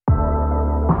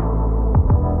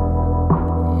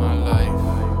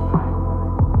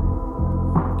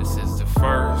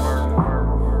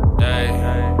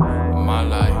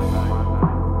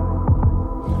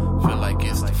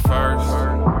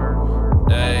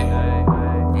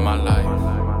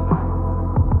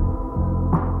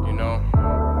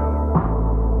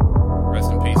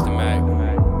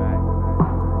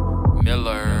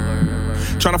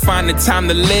find the time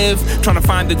to live, trying to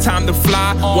find the time to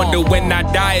fly. Wonder when I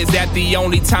die, is that the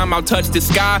only time I'll touch the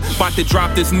sky? About to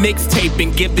drop this mixtape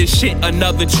and give this shit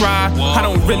another try. I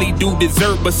don't really do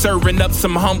dessert, but serving up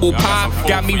some humble pie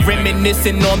got me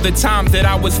reminiscing on the times that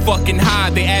I was fucking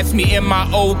high. They asked me, am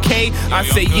I okay? I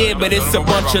say yeah, but it's a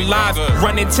bunch of lies.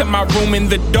 Run into my room in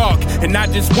the dark and I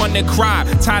just wanna cry.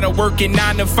 Tired of working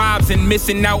 9 to 5s and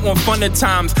missing out on funner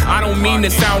times. I don't mean to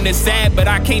sound as sad, but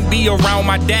I can't be around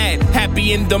my dad.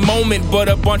 Happy in the moment, but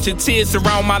a bunch of tears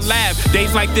around my lap.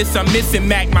 Days like this I'm missing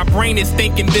Mac. My brain is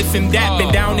thinking this and that.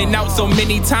 Been down and out so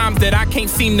many times that I can't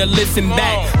seem to listen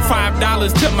back.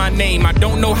 $5 to my name, I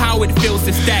don't know how it feels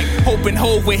to stack. Hoping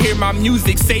Hov will hear my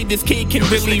music, say this kid can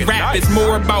really rap. It's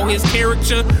more about his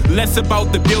character, less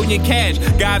about the billion cash.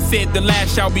 God said the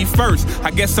last shall be first,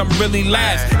 I guess I'm really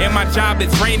last. And my job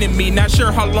is draining me, not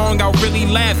sure how long I'll really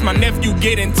last. My nephew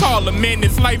getting taller, man,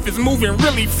 this life is moving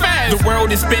really fast. The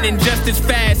world is spinning just as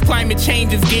fast, climate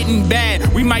change is getting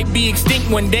bad. We might be extinct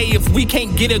one day if we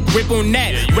can't get a grip on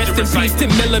that. Rest in peace to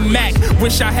Miller Mac,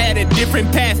 wish I had a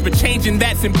different past, but changing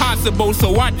that's impossible,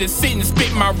 so I just sit and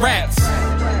spit my raps.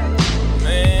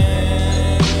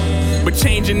 But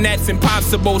changing that's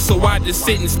impossible, so I just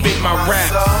sit and spit my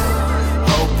raps.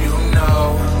 Hope you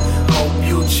know, hope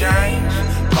you change,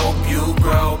 hope you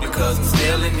grow, because I'm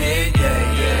still in it,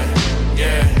 yeah, yeah,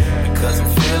 yeah. Because I'm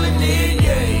feeling it,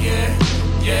 yeah,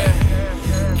 yeah,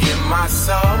 yeah. Give my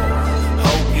soul,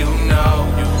 hope you know,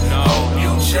 hope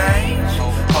you change,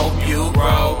 hope you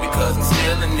grow, because I'm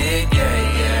still in it,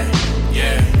 yeah, yeah,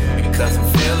 yeah. Because I'm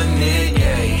feeling it,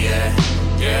 yeah,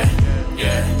 yeah, yeah.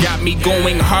 Got me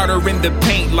going harder in the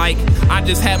paint like I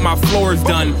just had my floors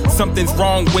done. Something's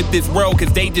wrong with this world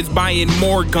cause they just buying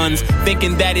more guns.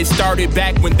 Thinking that it started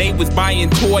back when they was buying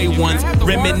toy ones.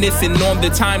 Reminiscing on the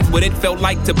times what it felt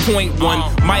like to point one.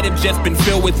 Might have just been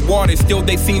filled with water, still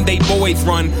they seen they boys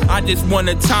run. I just want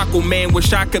a taco, man,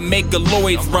 wish I could make a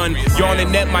Lloyd's run.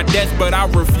 Yawning at my desk but I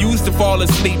refuse to fall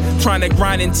asleep. Trying to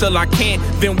grind until I can't,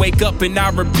 then wake up and I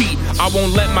repeat. I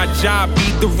won't let my job be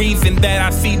the reason that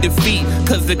I see defeat.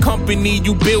 Cause the company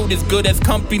you build is good as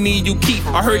company you keep.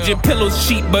 I heard your pillows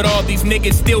cheap, but all these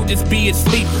niggas still just be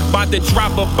asleep. About to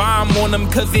drop a bomb on them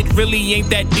cause it really ain't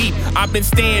that deep. I've been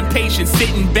staying patient,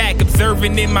 sitting back,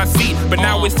 observing in my seat. But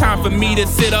now it's time for me to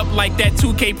sit up like that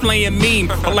 2K playing meme.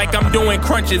 Or like I'm doing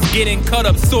crunches, getting cut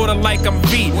up sorta like I'm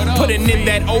V. Putting in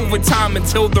that overtime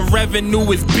until the revenue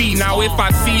is B. Now if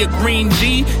I see a green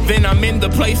G, then I'm in the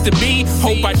place to be.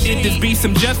 Hope I did this be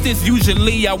some justice.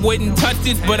 Usually I wouldn't touch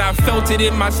this, but I felt it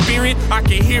in my spirit. I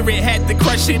could hear it, had to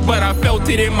crush it, but I felt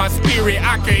it in my spirit.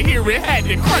 I could hear it, had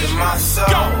to crush it. My soul,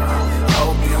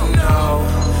 hope you know,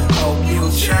 hope you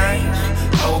change,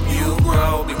 hope you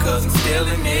grow, because I'm still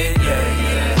in it, yeah,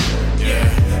 yeah,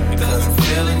 yeah. Because I'm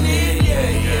feeling it, yeah,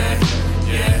 yeah,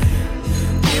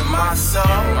 yeah. In my soul,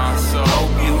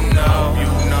 hope you know,